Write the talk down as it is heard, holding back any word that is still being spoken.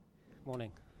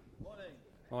Morning. Morning.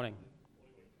 Morning.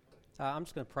 I'm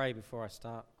just going to pray before I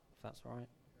start, if that's all right.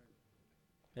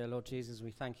 Yeah, Lord Jesus,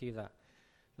 we thank you that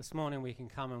this morning we can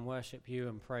come and worship you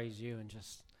and praise you and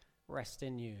just rest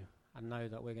in you and know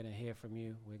that we're going to hear from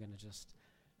you. We're going to just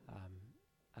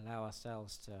allow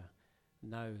ourselves to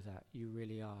know that you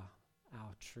really are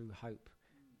our true hope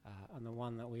and the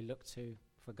one that we look to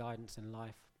for guidance in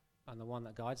life and the one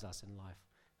that guides us in life.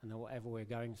 And that whatever we're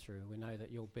going through, we know that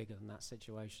you're bigger than that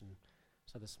situation.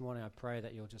 So this morning I pray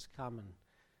that you'll just come and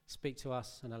speak to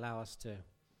us and allow us to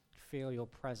feel your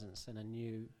presence in a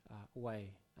new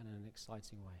way and in an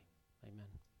exciting way. Amen.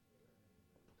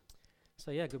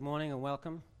 So good morning and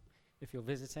welcome. If you're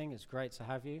visiting, it's great to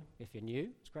have you. If you're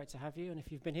new, it's great to have you. And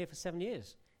if you've been here for 7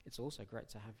 years, it's also great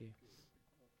to have you.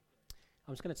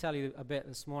 I'm just going to tell you a bit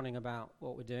this morning about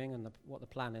what we're doing and what the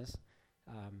plan is.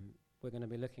 We're going to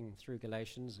be looking through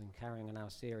Galatians and carrying on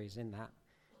our series in that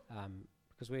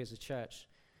because we as a church,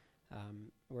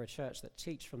 we're a church that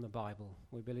teach from the Bible.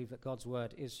 We believe that God's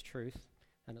word is truth,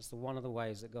 and it's one of the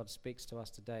ways that God speaks to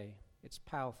us today. It's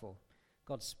powerful.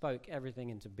 God spoke everything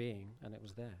into being, and it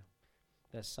was there.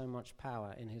 There's so much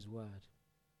power in his word.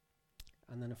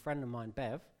 And then a friend of mine,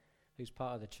 Bev, who's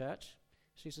part of the church,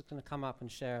 she's just going to come up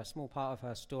and share a small part of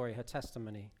her story, her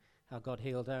testimony, how God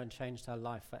healed her and changed her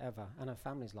life forever and her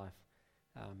family's life.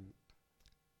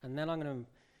 And then I'm going to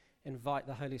invite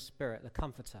the Holy Spirit, the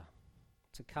Comforter,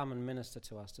 to come and minister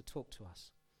to us, to talk to us.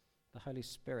 The Holy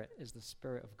Spirit is the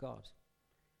Spirit of God.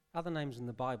 Other names in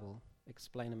the Bible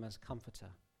explain him as Comforter.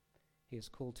 He is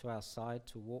called to our side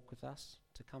to walk with us,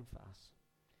 to comfort us.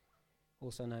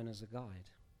 Also known as a guide.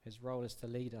 His role is to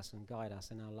lead us and guide us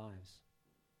in our lives.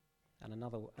 And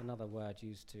another word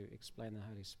used to explain the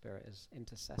Holy Spirit is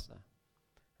intercessor.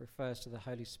 Refers to the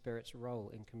Holy Spirit's role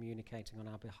in communicating on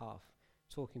our behalf,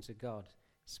 talking to God,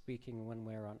 speaking when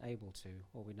we're unable to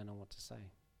or we don't know what to say.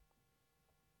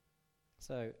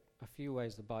 So, a few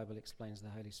ways the Bible explains the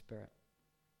Holy Spirit.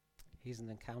 He's an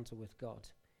encounter with God.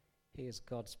 He is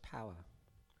God's power.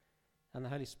 And the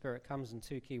Holy Spirit comes in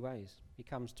two key ways. He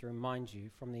comes to remind you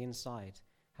from the inside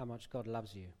how much God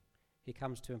loves you. He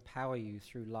comes to empower you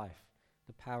through life,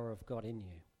 the power of God in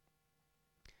you.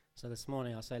 So this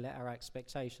morning I say let our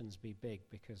expectations be big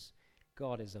because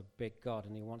God is a big God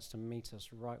and he wants to meet us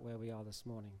right where we are this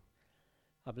morning.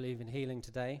 I believe in healing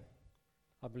today.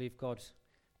 I believe God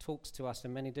talks to us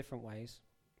in many different ways.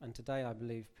 And today I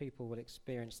believe people will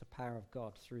experience the power of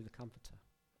God through the Comforter.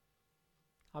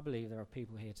 I believe there are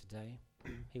people here today.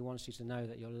 He wants you to know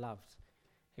that you're loved.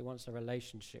 He wants a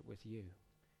relationship with you.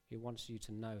 He wants you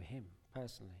to know him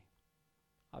personally.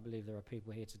 I believe there are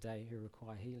people here today who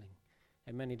require healing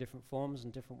in many different forms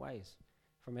and different ways,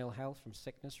 from ill health, from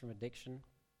sickness, from addiction.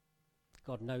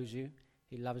 God knows you,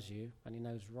 he loves you, and he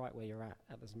knows right where you're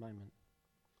at this moment.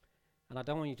 And I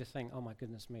don't want you to think, oh my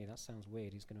goodness me, that sounds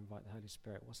weird, he's going to invite the Holy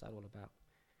Spirit. What's that all about?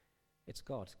 It's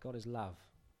God. God is love.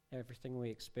 Everything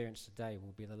we experience today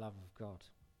will be the love of God.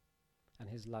 And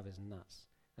his love is nuts,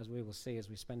 as we will see as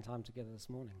we spend time together this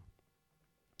morning.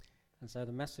 And so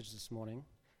the message this morning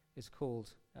is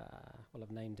called,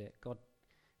 I've named it,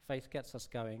 Faith gets us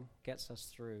going, gets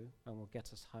us through, and will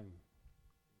get us home.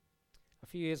 A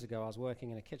few years ago, I was working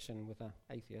in a kitchen with an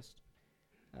atheist,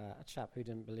 a chap who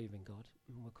didn't believe in God.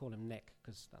 We'll call him Nick,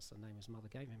 because that's the name his mother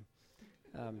gave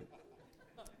him.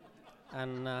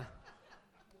 And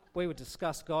we would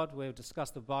discuss God, we would discuss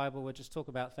the Bible, we'd just talk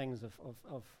about things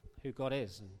of who God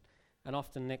is. And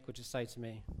often Nick would just say to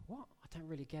me, what? I don't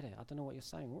really get it. I don't know what you're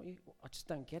saying. I just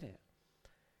don't get it.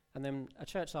 And then a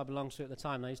church I belonged to at the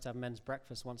time, they used to have men's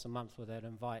breakfast once a month where they'd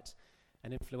invite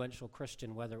an influential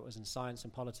Christian, whether it was in science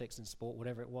and politics and sport,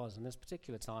 whatever it was. And this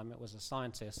particular time, it was a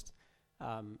scientist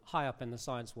high up in the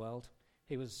science world.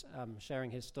 He was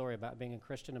sharing his story about being a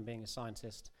Christian and being a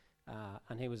scientist.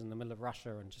 And he was in the middle of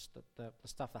Russia and just the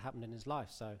stuff that happened in his life.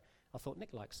 So I thought,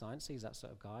 Nick likes science. He's that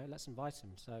sort of guy. Let's invite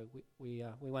him. So we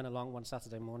went along one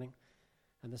Saturday morning.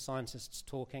 And the scientist's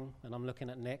talking, and I'm looking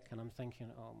at Nick, and I'm thinking,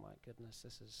 oh my goodness,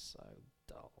 this is so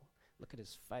dull. Look at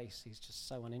his face, he's just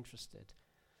so uninterested.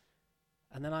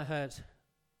 And then I heard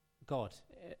God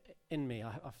in me.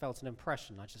 I felt an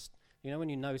impression. When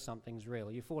you know something's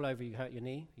real, you fall over, you hurt your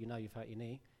knee, you know you've hurt your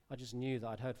knee. I just knew that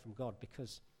I'd heard from God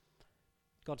because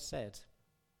God said,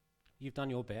 you've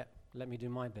done your bit, let me do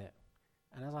my bit.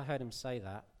 And as I heard him say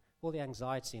that, all the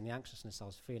anxiety and the anxiousness I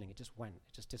was feeling, it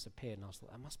just disappeared, and I thought,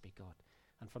 that must be God.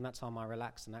 And from that time, I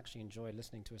relaxed and actually enjoyed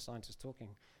listening to a scientist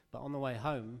talking. But on the way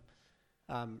home,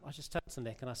 I just turned to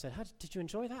Nick and I said, did you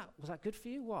enjoy that? Was that good for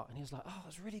you? What? And he was like, oh, it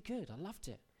was really good. I loved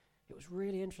it. It was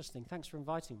really interesting. Thanks for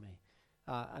inviting me.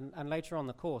 And later on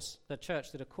the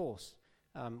church did a course,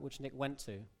 which Nick went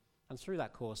to, And through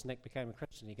that course, Nick became a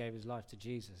Christian. He gave his life to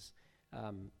Jesus.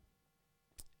 And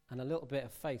a little bit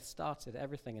of faith started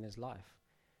everything in his life.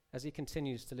 As he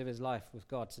continues to live his life with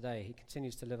God today, he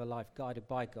continues to live a life guided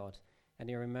by God, and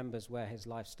he remembers where his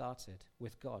life started,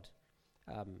 with God.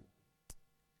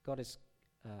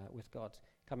 With God,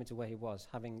 coming to where he was,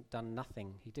 having done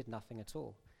nothing. He did nothing at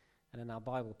all. And in our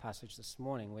Bible passage this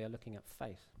morning, we are looking at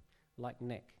faith. Like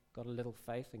Nick, got a little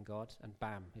faith in God, and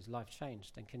bam, his life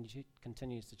changed, and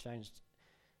continues to change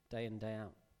day in, day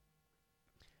out.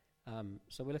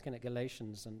 So we're looking at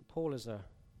Galatians, and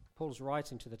Paul's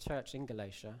writing to the church in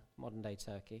Galatia, modern-day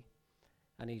Turkey,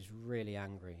 and he's really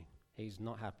angry. He's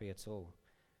not happy at all.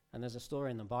 And there's a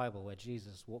story in the Bible where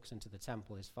Jesus walks into the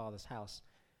temple, his father's house,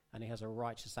 and he has a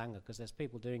righteous anger because there's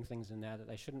people doing things in there that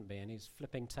they shouldn't be, and he's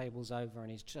flipping tables over,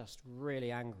 and he's just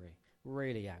really angry,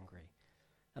 really angry.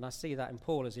 And I see that in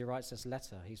Paul as he writes this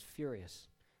letter. He's furious.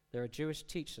 There are Jewish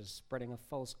teachers spreading a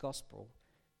false gospel,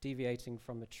 deviating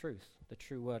from the truth, the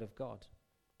true word of God.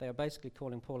 They are basically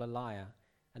calling Paul a liar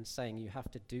and saying you have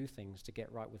to do things to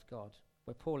get right with God,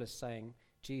 where Paul is saying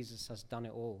Jesus has done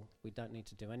it all. We don't need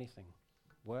to do anything,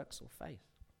 works or faith.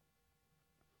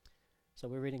 So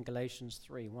we're reading Galatians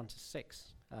 3,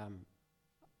 1-6. I'm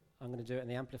going to do it in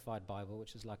the Amplified Bible,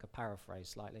 which is like a paraphrase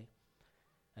slightly.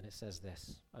 And it says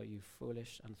this: "O you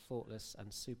foolish and thoughtless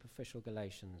and superficial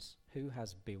Galatians, who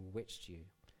has bewitched you,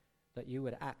 that you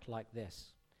would act like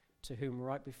this, to whom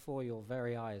right before your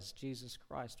very eyes Jesus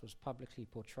Christ was publicly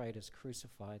portrayed as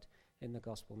crucified in the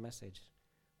gospel message?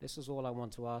 This is all I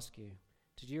want to ask you.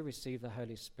 Did you receive the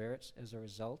Holy Spirit as a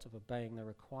result of obeying the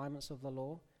requirements of the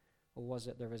law, or was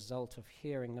it the result of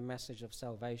hearing the message of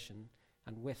salvation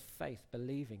and with faith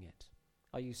believing it?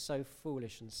 Are you so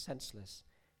foolish and senseless?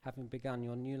 Having begun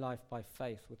your new life by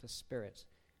faith with the Spirit,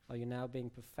 are you now being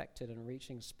perfected and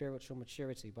reaching spiritual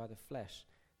maturity by the flesh,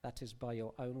 that is, by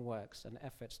your own works and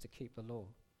efforts to keep the law?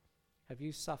 Have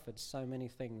you suffered so many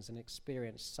things and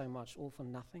experienced so much all for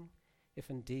nothing,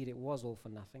 if indeed it was all for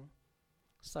nothing?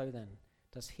 So then,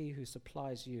 does he who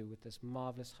supplies you with this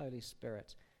marvelous Holy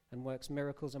Spirit and works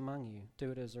miracles among you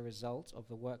do it as a result of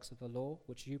the works of the law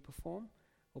which you perform,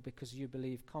 or because you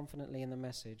believe confidently in the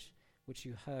message which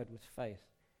you heard with faith,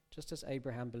 just as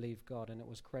Abraham believed God and it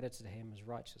was credited to him as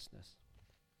righteousness?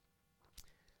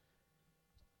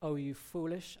 O you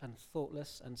foolish and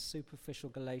thoughtless and superficial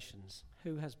Galatians,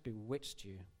 who has bewitched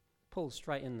you? Paul's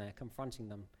straight in there confronting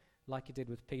them like he did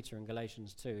with Peter in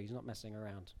Galatians 2. He's not messing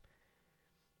around.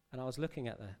 And I was looking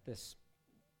at this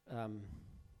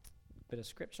bit of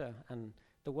scripture, and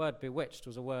the word bewitched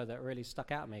was a word that really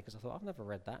stuck out at me because I thought, I've never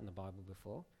read that in the Bible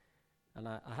before. And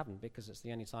I haven't, because it's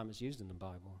the only time it's used in the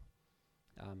Bible.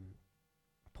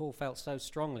 Paul felt so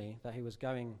strongly that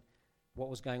what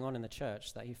was going on in the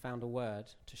church, that he found a word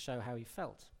to show how he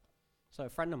felt. So a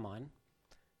friend of mine,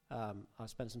 I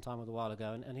spent some time with a while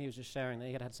ago, and he was just sharing that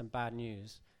he had some bad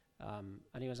news,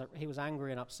 and he was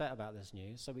angry and upset about this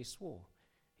news, so he swore.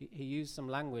 He used some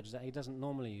language that he doesn't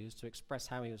normally use to express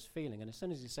how he was feeling, and as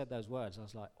soon as he said those words, I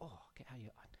was like,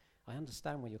 I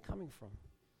understand where you're coming from.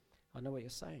 I know what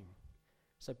you're saying.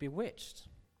 So bewitched.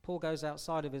 Paul goes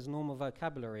outside of his normal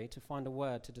vocabulary to find a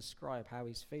word to describe how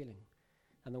he's feeling.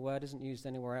 And the word isn't used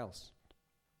anywhere else.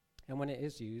 And when it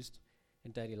is used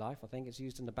in daily life, I think it's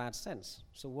used in the bad sense.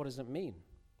 So what does it mean?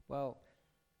 Well,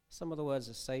 some of the words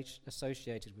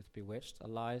associated with bewitched are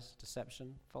lies,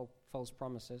 deception, false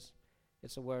promises.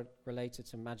 It's a word related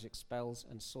to magic spells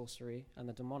and sorcery and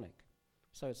the demonic.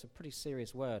 So it's a pretty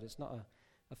serious word. It's not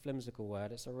a flimsical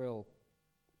word. It's a real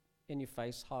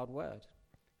in-your-face, hard word.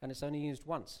 And it's only used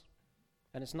once.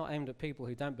 And it's not aimed at people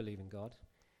who don't believe in God.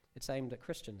 It's aimed at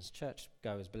Christians,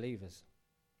 church-goers, believers.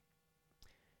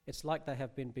 It's like they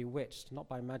have been bewitched, not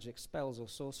by magic spells or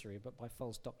sorcery, but by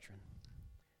false doctrine.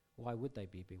 Why would they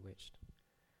be bewitched?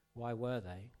 Why were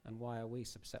they, and why are we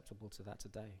susceptible to that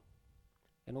today?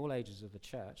 In all ages of the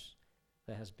church,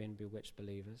 there has been bewitched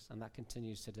believers, and that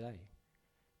continues today.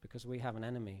 Because we have an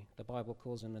enemy. The Bible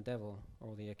calls him the devil,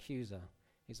 or the accuser.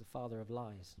 He's the father of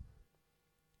lies.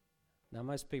 Now,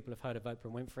 most people have heard of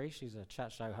Oprah Winfrey. She's a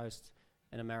chat show host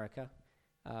in America,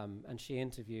 and she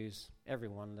interviews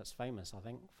everyone that's famous, I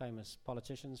think. Famous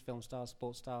politicians, film stars,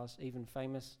 sports stars, even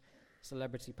famous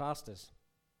celebrity pastors.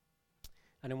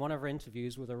 And in one of her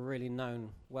interviews with a really known,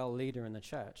 well leader in the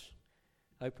church,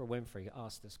 Oprah Winfrey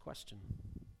asked this question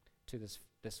to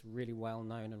this really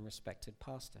well-known and respected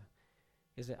pastor.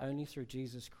 Is it only through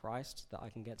Jesus Christ that I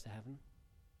can get to heaven?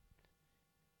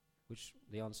 Which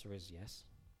the answer is yes.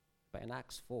 But in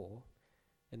Acts 4,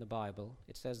 in the Bible,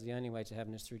 it says the only way to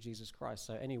heaven is through Jesus Christ.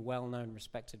 So any well-known,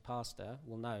 respected pastor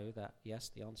will know that, yes,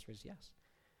 the answer is yes.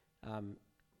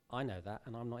 I know that,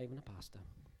 and I'm not even a pastor.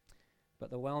 But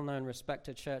the well-known,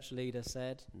 respected church leader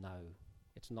said, no,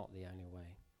 it's not the only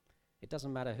way. It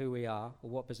doesn't matter who we are or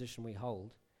what position we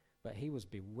hold, but he was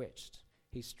bewitched.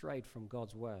 He strayed from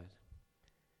God's word.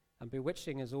 And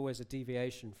bewitching is always a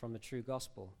deviation from the true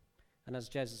gospel. And as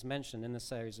Jez has mentioned in the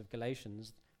series of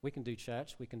Galatians, we can do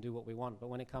church, we can do what we want, but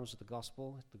when it comes to the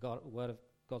gospel, word of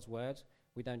God's word,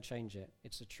 we don't change it.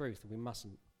 It's the truth, and we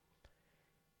mustn't.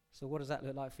 So what does that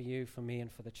look like for you, for me,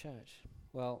 and for the church?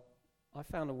 Well, I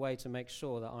found a way to make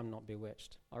sure that I'm not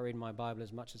bewitched. I read my Bible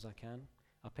as much as I can.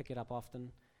 I pick it up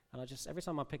often, and every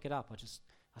time I pick it up,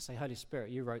 I say, Holy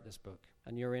Spirit, you wrote this book,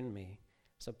 and you're in me.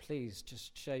 So please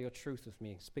just share your truth with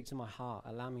me. Speak to my heart.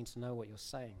 Allow me to know what you're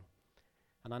saying.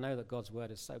 And I know that God's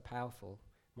word is so powerful.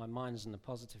 My mind's in a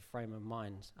positive frame of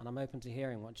mind, and I'm open to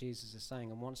hearing what Jesus is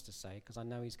saying and wants to say, because I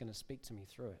know he's going to speak to me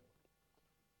through it.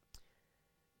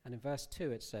 And in verse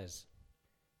 2 it says,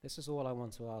 this is all I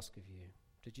want to ask of you.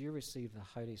 Did you receive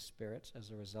the Holy Spirit as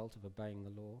a result of obeying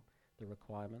the law, the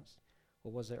requirements,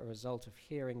 or was it a result of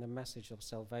hearing the message of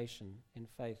salvation in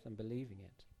faith and believing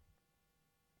it?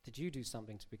 Did you do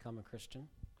something to become a Christian,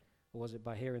 or was it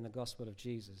by hearing the gospel of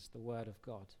Jesus, the word of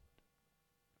God?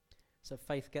 So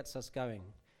faith gets us going.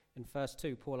 In verse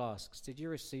 2, Paul asks, did you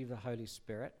receive the Holy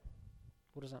Spirit?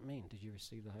 What does that mean, did you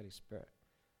receive the Holy Spirit?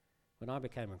 When I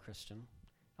became a Christian,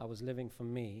 I was living for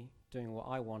me, doing what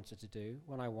I wanted to do,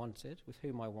 when I wanted, with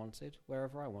whom I wanted,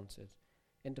 wherever I wanted.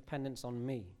 Independence on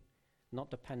me, not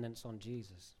dependence on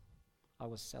Jesus. I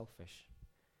was selfish.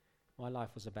 My life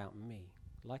was about me.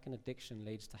 Like an addiction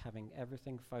leads to having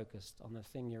everything focused on the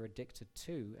thing you're addicted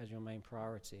to as your main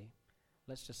priority.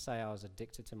 Let's just say I was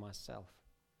addicted to myself.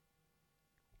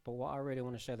 But what I really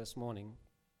want to share this morning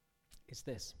is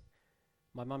this.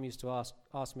 My mum used to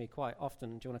ask me quite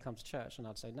often, do you want to come to church? And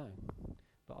I'd say no.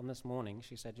 But on this morning,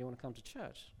 she said, do you want to come to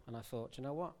church? And I thought, you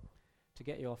know what? To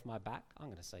get you off my back, I'm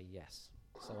going to say yes.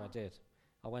 So I did.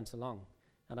 I went along.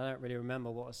 And I don't really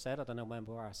remember what was said. I don't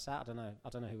remember where I sat. I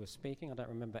don't know who was speaking. I don't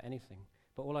remember anything.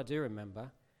 But all I do remember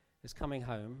is coming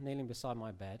home, kneeling beside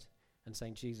my bed, and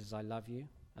saying, Jesus, I love you,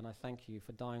 and I thank you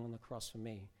for dying on the cross for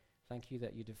me. Thank you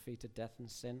that you defeated death and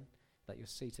sin, that you're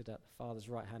seated at the Father's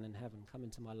right hand in heaven. Come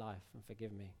into my life and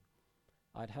forgive me.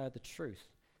 I'd heard the truth.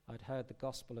 I'd heard the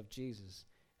gospel of Jesus,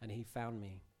 and he found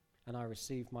me, and I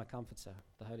received my comforter,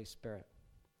 the Holy Spirit.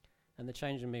 And the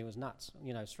change in me was nuts.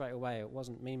 Straight away, it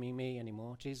wasn't me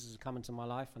anymore. Jesus had come into my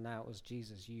life, and now it was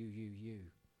Jesus, you.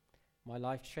 My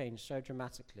life changed so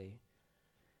dramatically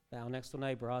that our next door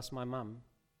neighbour asked my mum,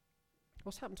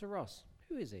 what's happened to Ross?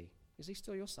 Who is he? Is he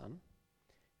still your son?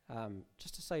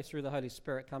 Just to say, through the Holy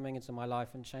Spirit coming into my life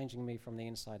and changing me from the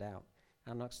inside out,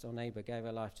 our next door neighbour gave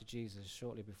her life to Jesus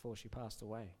shortly before she passed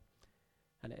away.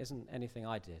 And it isn't anything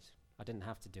I did. I didn't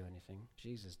have to do anything.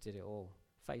 Jesus did it all.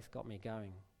 Faith got me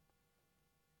going.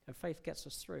 And faith gets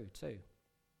us through too.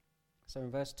 So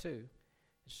in verse 2,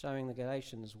 it's showing the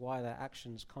Galatians why their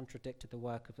actions contradicted the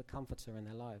work of the Comforter in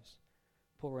their lives.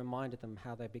 Paul reminded them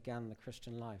how they began the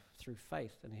Christian life, through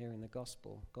faith and hearing the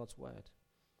gospel, God's word.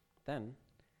 Then,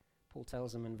 Paul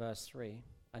tells them in verse 3,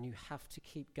 and you have to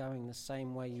keep going the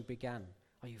same way you began.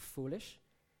 Are you foolish?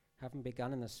 Having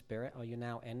begun in the Spirit, are you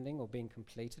now ending or being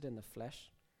completed in the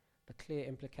flesh? The clear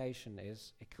implication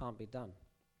is it can't be done.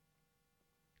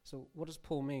 So what does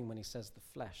Paul mean when he says the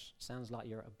flesh? Sounds like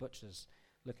you're at a butcher's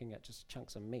looking at just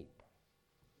chunks of meat.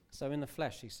 So in the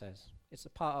flesh, he says, it's a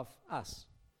part of us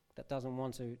that doesn't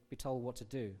want to be told what to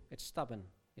do. It's stubborn.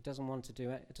 It doesn't want to do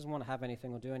it. It doesn't want to have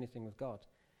anything or do anything with God.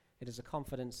 It is a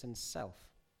confidence in self.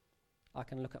 I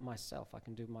can look at myself. I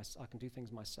can do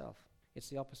things myself. It's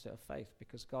the opposite of faith,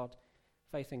 because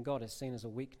faith in God is seen as a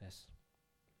weakness.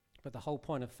 But the whole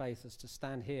point of faith is to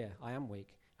stand here. I am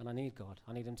weak, and I need God.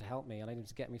 I need him to help me. I need him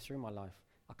to get me through my life.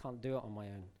 I can't do it on my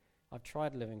own. I've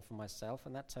tried living for myself,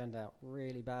 and that turned out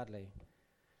really badly.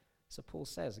 So Paul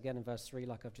says, again in verse 3,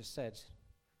 like I've just said,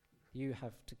 you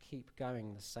have to keep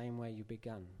going the same way you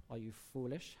began. Are you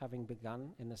foolish, having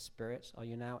begun in the Spirit? Are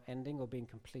you now ending or being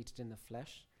completed in the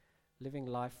flesh? Living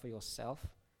life for yourself?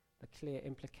 The clear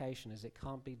implication is it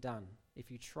can't be done.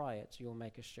 If you try it, you'll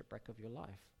make a shipwreck of your life,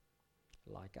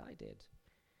 like I did.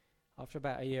 After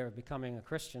about a year of becoming a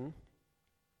Christian,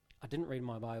 I didn't read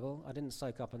my Bible. I didn't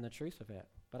soak up on the truth of it.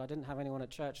 But I didn't have anyone at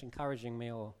church encouraging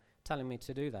me or telling me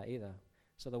to do that either.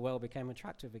 So the world became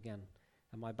attractive again.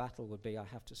 And my battle would be I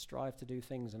have to strive to do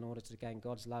things in order to gain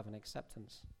God's love and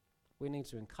acceptance. We need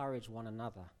to encourage one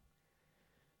another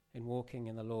in walking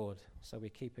in the Lord so we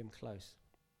keep him close.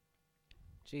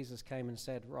 Jesus came and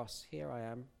said, Ross, here I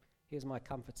am. Here's my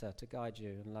comforter to guide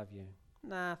you and love you.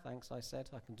 Nah, thanks, I said.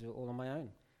 I can do it all on my own.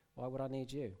 Why would I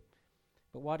need you?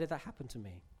 But why did that happen to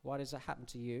me? Why does it happen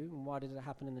to you, and why did it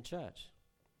happen in the church?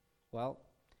 Well,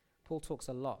 Paul talks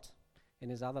a lot in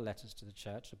his other letters to the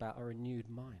church about a renewed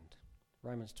mind.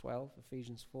 Romans 12,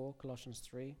 Ephesians 4, Colossians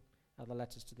 3, other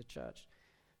letters to the church.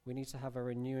 We need to have a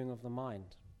renewing of the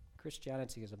mind.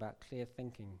 Christianity is about clear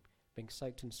thinking, being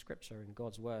soaked in Scripture, in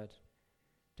God's Word.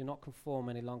 Do not conform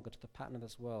any longer to the pattern of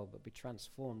this world, but be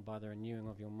transformed by the renewing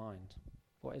of your mind.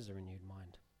 What is a renewed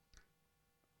mind?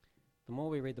 The more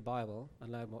we read the Bible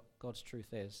and learn what God's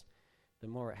truth is, the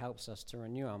more it helps us to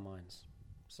renew our minds.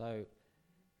 So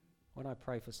when I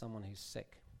pray for someone who's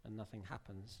sick and nothing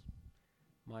happens,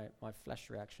 my flesh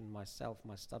reaction, my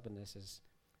stubbornness is,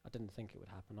 I didn't think it would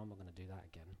happen, I'm not going to do that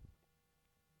again.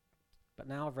 But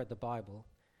now I've read the Bible,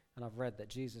 and I've read that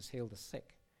Jesus healed the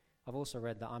sick. I've also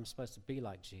read that I'm supposed to be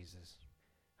like Jesus.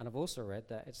 And I've also read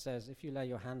that it says, if you lay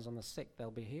your hands on the sick,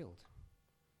 they'll be healed.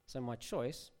 So my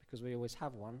choice, because we always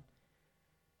have one,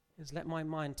 is let my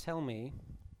mind tell me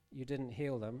you didn't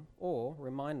heal them, or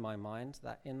remind my mind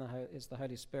that it's the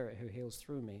Holy Spirit who heals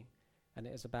through me, and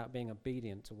it is about being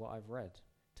obedient to what I've read,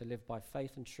 to live by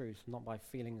faith and truth, not by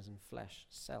feelings and flesh,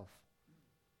 self.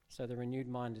 So the renewed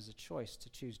mind is a choice to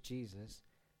choose Jesus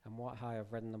and what I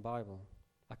have read in the Bible.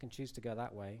 I can choose to go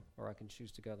that way, or I can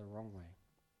choose to go the wrong way.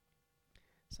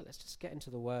 So let's just get into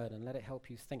the Word and let it help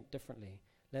you think differently.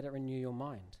 Let it renew your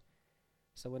mind.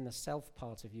 So when the self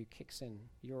part of you kicks in,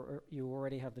 you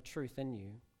already have the truth in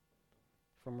you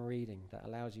from reading that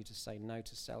allows you to say no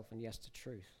to self and yes to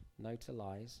truth, no to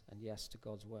lies and yes to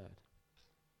God's Word.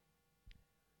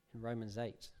 In Romans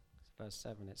 8, verse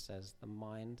 7, it says, the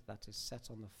mind that is set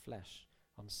on the flesh,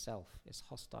 on self, is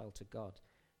hostile to God.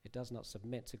 It does not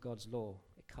submit to God's law.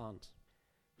 It can't.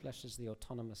 Flesh is the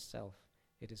autonomous self.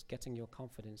 It is getting your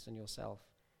confidence in yourself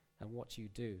and what you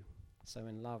do, so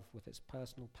in love with its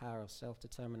personal power of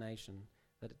self-determination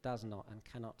that it does not and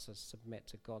cannot submit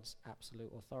to God's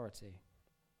absolute authority.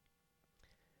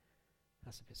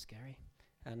 That's a bit scary.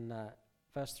 And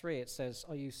verse 3, it says,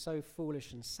 are you so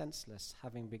foolish and senseless,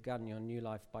 having begun your new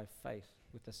life by faith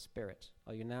with the Spirit?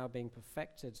 Are you now being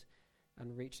perfected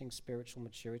and reaching spiritual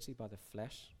maturity by the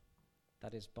flesh,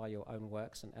 that is, by your own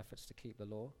works and efforts to keep the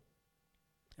law?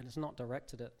 And it's not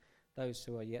directed at those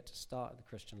who are yet to start the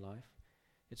Christian life.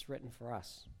 It's written for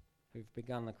us who've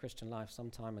begun the Christian life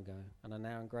some time ago and are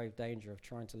now in grave danger of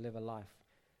trying to live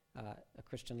a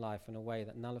Christian life in a way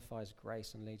that nullifies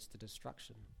grace and leads to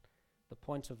destruction. The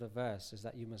point of the verse is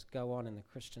that you must go on in the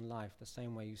Christian life the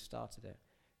same way you started it,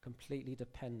 completely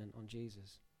dependent on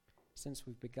Jesus. Since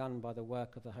we've begun by the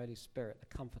work of the Holy Spirit,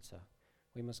 the Comforter,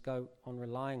 we must go on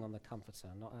relying on the Comforter,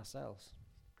 not ourselves.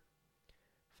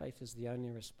 Faith is the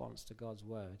only response to God's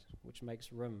Word, which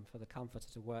makes room for the Comforter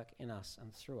to work in us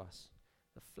and through us.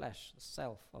 The flesh, the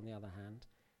self, on the other hand,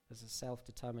 is a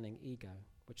self-determining ego,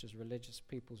 which is religious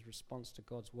people's response to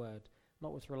God's Word,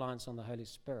 not with reliance on the Holy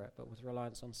Spirit, but with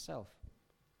reliance on self.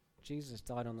 Jesus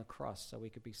died on the cross so we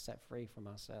could be set free from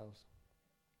ourselves.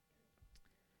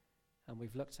 And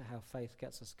we've looked at how faith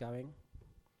gets us going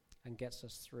and gets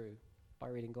us through by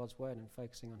reading God's Word and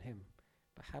focusing on Him.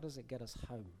 But how does it get us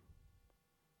home?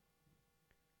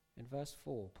 In verse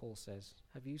 4, Paul says,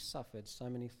 have you suffered so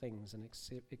many things and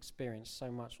experienced so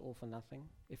much all for nothing,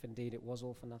 if indeed it was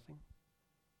all for nothing?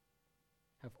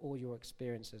 Have all your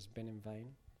experiences been in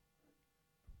vain?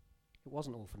 It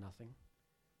wasn't all for nothing.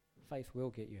 Faith will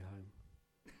get you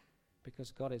home,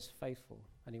 because God is faithful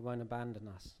and He won't abandon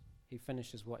us. He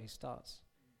finishes what He starts.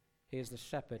 He is the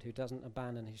shepherd who doesn't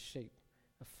abandon His sheep,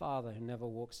 a father who never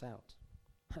walks out.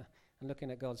 And looking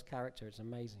at God's character, it's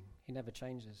amazing. He never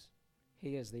changes.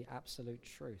 He is the absolute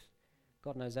truth.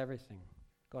 God knows everything.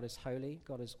 God is holy.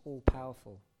 God is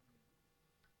all-powerful.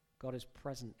 God is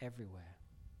present everywhere.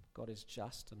 God is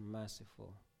just and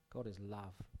merciful. God is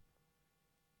love.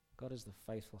 God is the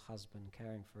faithful husband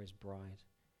caring for His bride.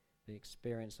 The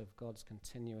experience of God's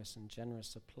continuous and generous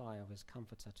supply of His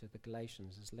Comforter to the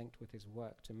Galatians is linked with His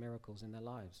work to miracles in their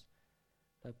lives.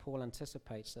 Though Paul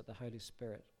anticipates that the Holy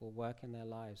Spirit will work in their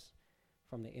lives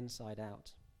from the inside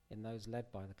out, in those led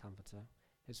by the Comforter,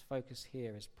 his focus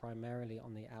here is primarily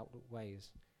on the outward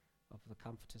ways of the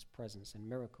Comforter's presence in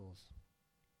miracles.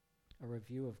 A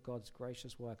review of God's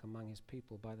gracious work among His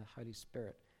people by the Holy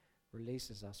Spirit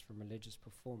releases us from religious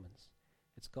performance.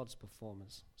 It's God's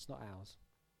performance, it's not ours.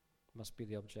 It must be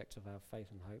the object of our faith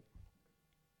and hope.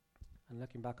 And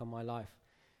looking back on my life,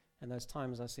 in those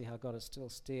times I see how God has still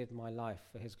steered my life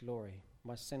for His glory.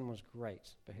 My sin was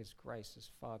great, but His grace is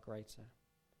far greater.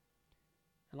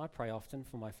 And I pray often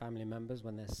for my family members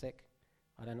when they're sick.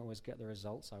 I don't always get the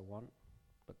results I want,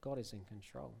 but God is in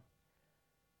control.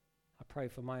 I pray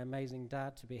for my amazing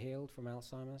dad to be healed from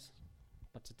Alzheimer's,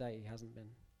 but today he hasn't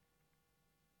been.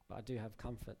 But I do have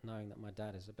comfort knowing that my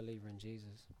dad is a believer in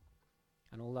Jesus.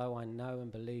 And although I know and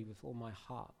believe with all my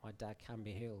heart my dad can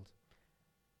be healed,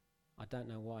 I don't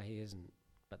know why he isn't.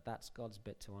 But that's God's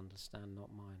bit to understand,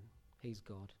 not mine. He's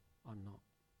God, I'm not.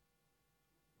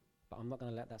 But I'm not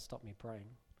going to let that stop me praying.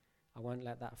 I won't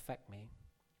let that affect me.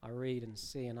 I read and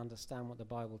see and understand what the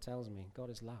Bible tells me. God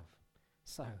is love.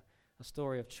 So, a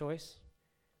story of choice,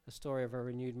 a story of a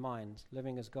renewed mind,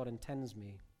 living as God intends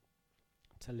me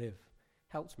to live,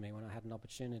 helped me when I had an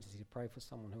opportunity to pray for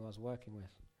someone who I was working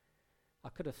with. I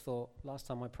could have thought, last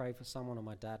time I prayed for someone or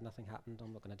my dad, nothing happened,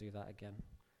 I'm not going to do that again.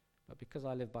 But because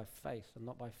I live by faith and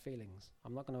not by feelings,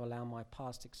 I'm not going to allow my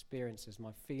past experiences,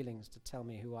 my feelings to tell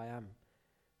me who I am.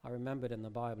 I remembered in the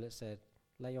Bible it said,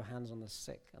 lay your hands on the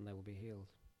sick and they will be healed.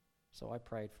 So I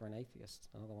prayed for an atheist,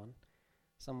 another one,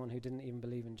 someone who didn't even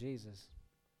believe in Jesus,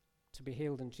 to be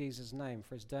healed in Jesus' name,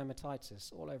 for his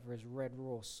dermatitis all over his red,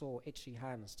 raw, sore, itchy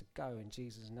hands to go in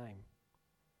Jesus' name.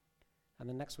 And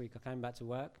the next week I came back to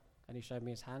work and he showed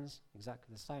me his hands,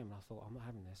 exactly the same. And I thought, I'm not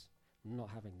having this. I'm not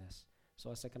having this.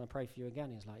 So I said, can I pray for you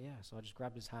again? He's like, yeah. So I just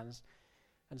grabbed his hands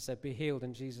and said, be healed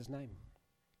in Jesus' name.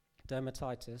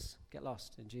 Dermatitis, get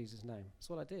lost in Jesus' name. That's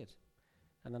what I did.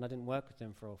 And then I didn't work with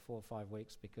him for 4 or 5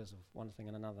 weeks because of one thing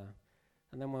and another.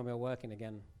 And then when we were working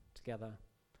again together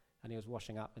and he was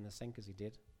washing up in the sink as he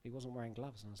did, he wasn't wearing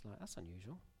gloves. And I was like, that's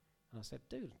unusual. And I said,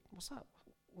 dude, what's up?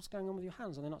 What's going on with your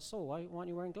hands? Are they not sore? Why aren't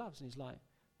you wearing gloves? And he's like,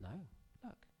 no,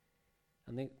 look.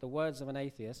 And the words of an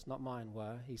atheist, not mine,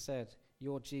 were, he said,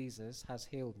 your Jesus has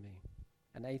healed me.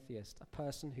 An atheist, a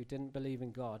person who didn't believe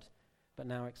in God, but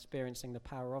now experiencing the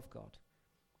power of God.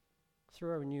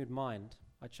 Through a renewed mind,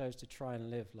 I chose to try and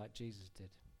live like Jesus did.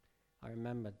 I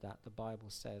remembered that the Bible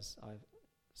says, I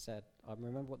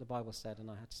remember what the Bible said, and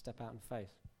I had to step out in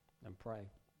faith and pray.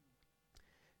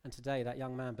 And today, that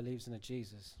young man believes in a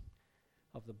Jesus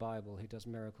of the Bible who does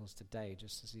miracles today,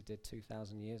 just as he did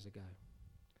 2,000 years ago.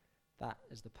 That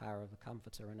is the power of the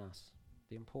Comforter in us.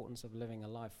 The importance of living a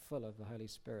life full of the Holy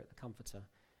Spirit, the Comforter,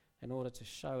 in order to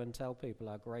show and tell people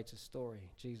our greatest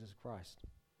story, Jesus Christ.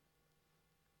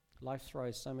 Life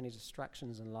throws so many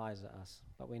distractions and lies at us,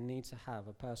 but we need to have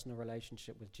a personal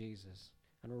relationship with Jesus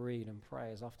and read and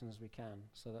pray as often as we can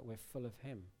so that we're full of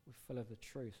him, we're full of the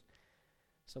truth.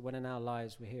 So when in our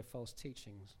lives we hear false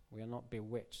teachings, we are not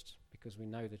bewitched because we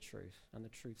know the truth, and the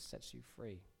truth sets you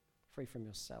free, free from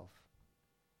yourself.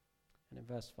 And in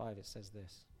verse 5 it says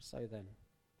this, so then,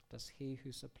 does he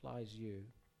who supplies you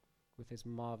with his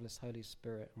marvelous Holy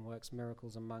Spirit and works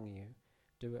miracles among you,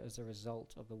 do it as a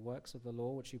result of the works of the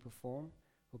law which you perform,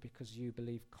 or because you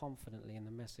believe confidently in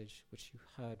the message which you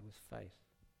heard with faith?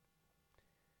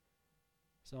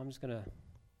 So I'm just going to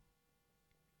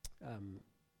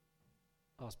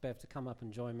ask Bev to come up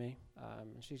and join me,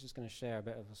 and she's just going to share a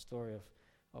bit of a story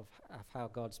of how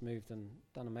God's moved and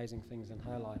done amazing things in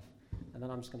her life. And then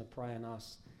I'm just going to pray and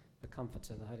ask the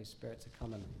Comforter, the Holy Spirit, to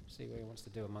come and see what he wants to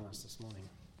do among us this morning.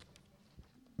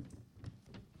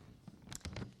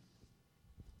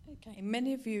 Okay,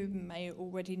 many of you may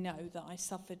already know that I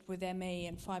suffered with ME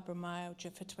and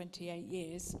fibromyalgia for 28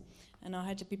 years, and I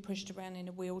had to be pushed around in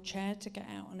a wheelchair to get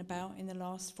out and about in the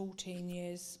last 14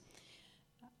 years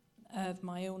of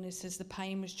my illness, as the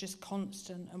pain was just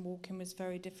constant and walking was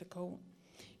very difficult.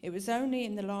 It was only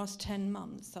in the last 10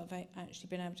 months that I've actually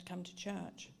been able to come to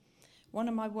church. One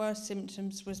of my worst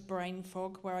symptoms was brain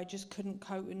fog, where I just couldn't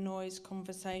cope with noise,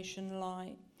 conversation,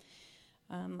 light.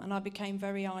 And I became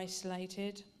very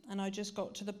isolated, and I just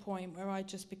got to the point where I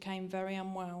just became very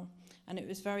unwell, and it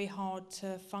was very hard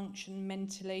to function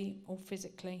mentally or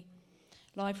physically.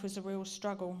 Life was a real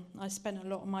struggle. I spent a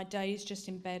lot of my days just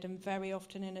in bed and very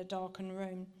often in a darkened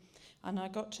room. And I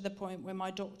got to the point where my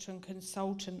doctor and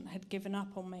consultant had given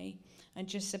up on me and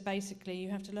just said, basically, you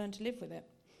have to learn to live with it.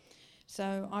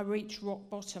 So I reached rock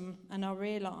bottom, and I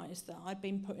realised that I'd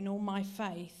been putting all my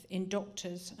faith in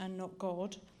doctors and not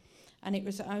God. And it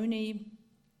was only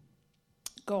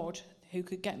God who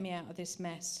could get me out of this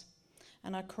mess.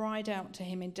 And I cried out to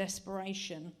him in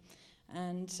desperation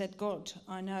and said, God,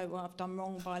 I know I've done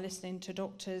wrong by listening to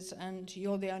doctors, and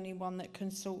you're the only one that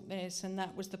can sort this. And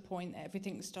that was the point that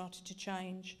everything started to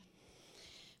change.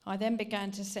 I then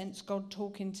began to sense God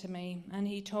talking to me, and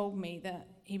he told me that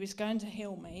he was going to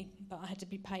heal me, but I had to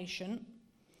be patient.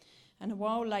 And a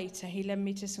while later, he led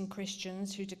me to some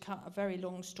Christians who, to cut a very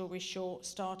long story short,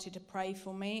 started to pray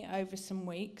for me over some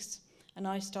weeks, and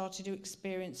I started to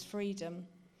experience freedom.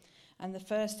 And the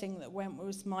first thing that went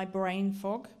was my brain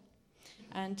fog.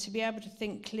 And to be able to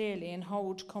think clearly and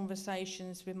hold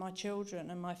conversations with my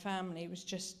children and my family was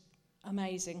just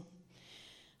amazing.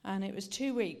 And it was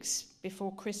 2 weeks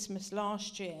before Christmas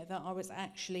last year that I was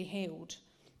actually healed.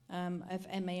 of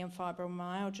ME and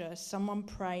fibromyalgia. Someone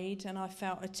prayed and I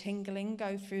felt a tingling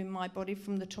go through my body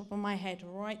from the top of my head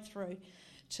right through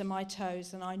to my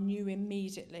toes, and I knew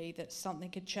immediately that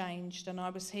something had changed and I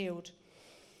was healed.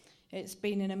 It's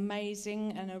been an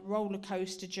amazing and a roller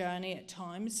coaster journey at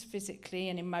times, physically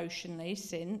and emotionally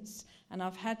since, and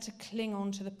I've had to cling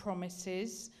on to the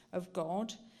promises of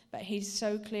God, but he's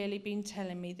so clearly been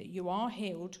telling me that you are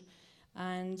healed,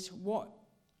 and what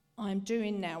I'm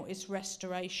doing now is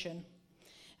restoration.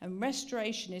 And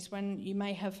restoration is when you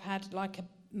may have had like a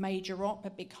major op, a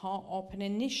big heart op, and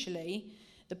initially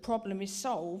the problem is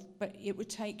solved, but it would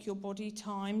take your body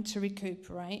time to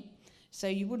recuperate. So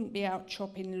you wouldn't be out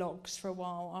chopping logs for a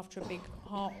while after a big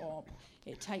heart op.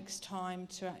 It takes time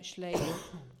to actually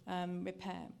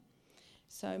repair.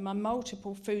 So my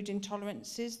multiple food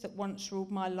intolerances that once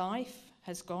ruled my life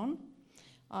has gone.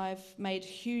 I've made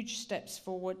huge steps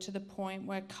forward to the point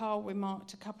where Carl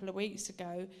remarked a couple of weeks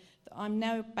ago that I'm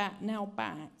now back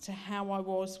to how I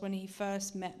was when he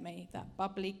first met me, that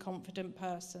bubbly, confident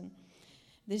person.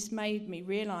 This made me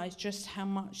realise just how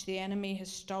much the enemy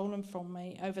has stolen from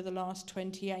me over the last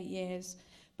 28 years.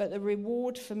 But the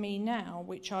reward for me now,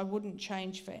 which I wouldn't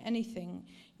change for anything,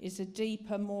 is a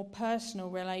deeper, more personal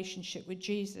relationship with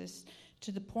Jesus,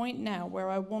 to the point now where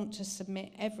I want to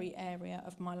submit every area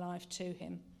of my life to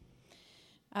him.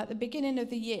 At the beginning of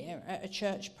the year, at a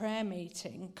church prayer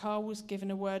meeting, Carl was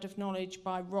given a word of knowledge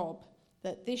by Rob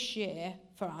that this year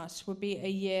for us would be a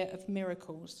year of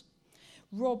miracles.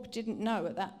 Rob didn't know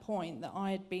at that point that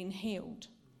I had been healed.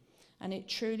 And it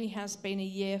truly has been a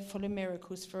year full of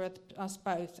miracles for us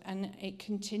both, and it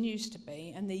continues to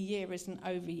be, and the year isn't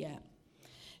over yet.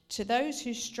 To those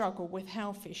who struggle with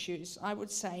health issues, I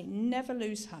would say never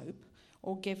lose hope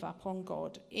or give up on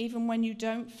God. Even when you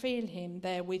don't feel him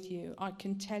there with you, I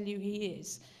can tell you he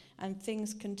is, and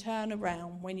things can turn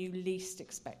around when you least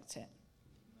expect it.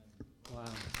 Wow.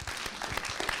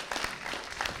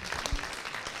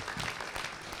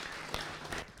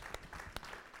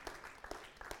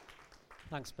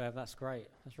 Thanks, Bev. That's great.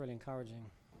 That's really encouraging.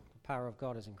 The power of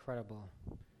God is incredible.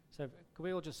 So could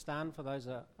we all just stand for those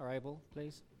that are able,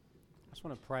 please? I just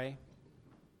want to pray.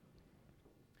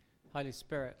 Holy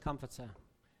Spirit, Comforter,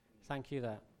 thank you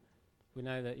that we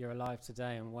know that you're alive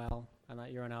today and well, and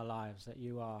that you're in our lives, that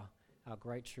you are our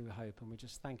great true hope. And we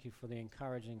just thank you for the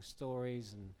encouraging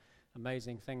stories and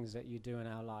amazing things that you do in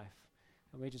our life.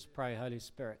 And we just pray, Holy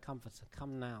Spirit, Comforter,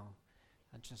 come now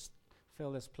and just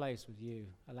fill this place with you.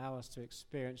 Allow us to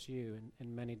experience you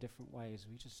in many different ways.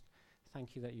 We just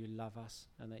thank you that you love us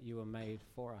and that you were made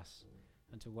for us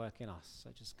and to work in us. So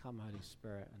just come, Holy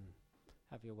Spirit, and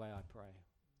have your way, I pray.